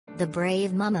The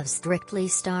brave mum of Strictly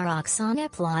star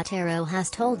Oksana Platero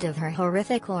has told of her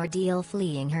horrific ordeal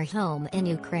fleeing her home in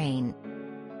Ukraine.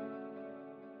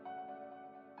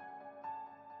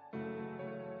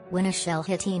 When a shell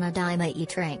hit Inna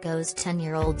Dmytrenko's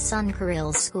 10-year-old son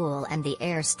Kirill's school and the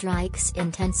airstrikes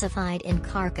intensified in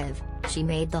Kharkiv, she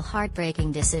made the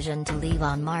heartbreaking decision to leave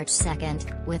on March 2,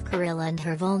 with Kirill and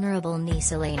her vulnerable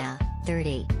niece Elena,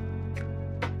 30.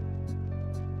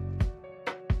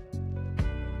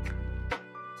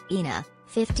 Inna,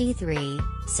 53,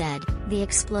 said, "The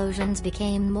explosions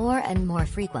became more and more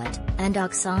frequent, and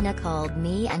Oksana called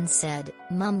me and said,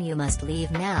 'Mum, you must leave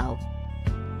now.'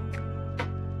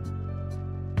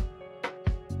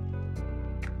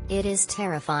 It is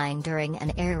terrifying during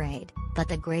an air raid, but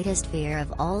the greatest fear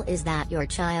of all is that your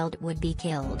child would be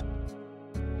killed."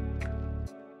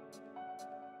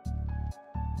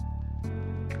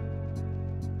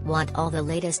 Want all the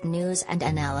latest news and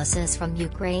analysis from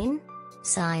Ukraine?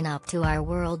 Sign up to our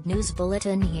World News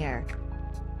Bulletin here.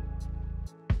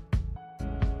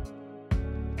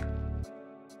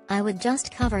 I would just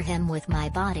cover him with my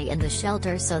body in the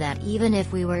shelter so that even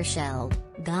if we were shelled,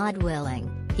 God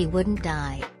willing, he wouldn't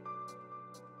die.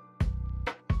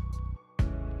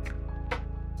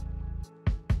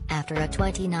 After a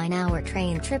 29-hour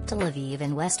train trip to Lviv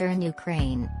in western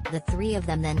Ukraine, the three of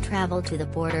them then traveled to the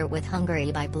border with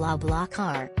Hungary by blah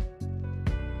car.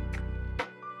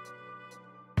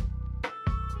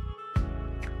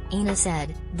 Inna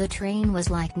said, "The train was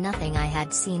like nothing I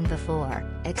had seen before,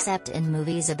 except in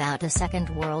movies about the Second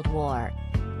World War."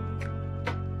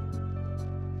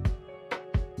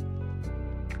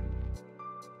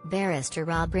 Barrister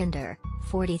Rob,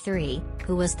 43,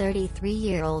 who was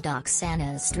 33-year-old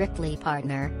Oksana's Strictly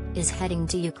partner, is heading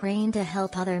to Ukraine to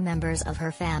help other members of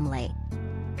her family.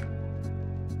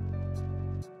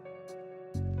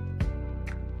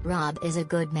 "Rob is a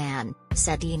good man,"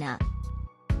 said Inna.